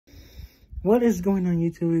What is going on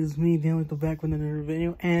YouTube? It's me, dealing with the back with another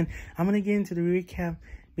video, and I'm going to get into the recap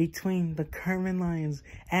between the Kerman Lions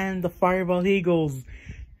and the Firebaugh Eagles.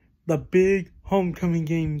 The big homecoming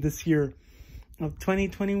game this year of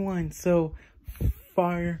 2021. So,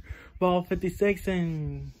 Firebaugh 56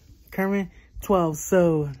 and Kerman 12.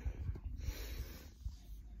 So,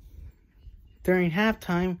 during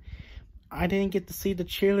halftime, I didn't get to see the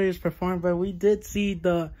cheerleaders perform, but we did see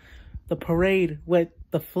the parade with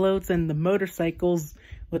the floats and the motorcycles,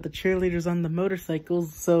 with the cheerleaders on the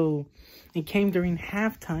motorcycles. So it came during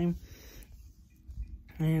halftime,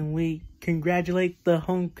 and we congratulate the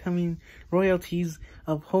homecoming royalties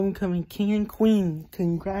of homecoming king and queen.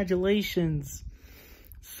 Congratulations.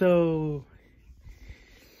 So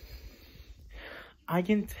I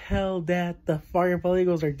can tell that the Firebaugh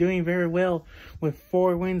Eagles are doing very well with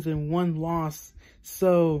 4 wins and 1 loss.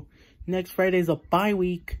 So next Friday is a bye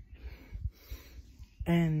week.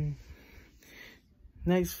 And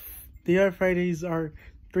the other Fridays are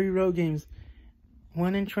 3 road games.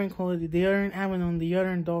 1 in Tranquility, the other in Avalon, the other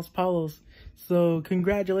in Dos Palos. So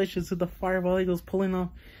congratulations to the Firebaugh Eagles pulling off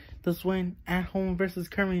this win at home versus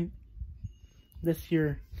Kerman this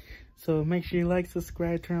year. So make sure you like,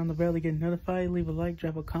 subscribe, turn on the bell to get notified, leave a like,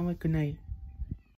 drop a comment. Good night.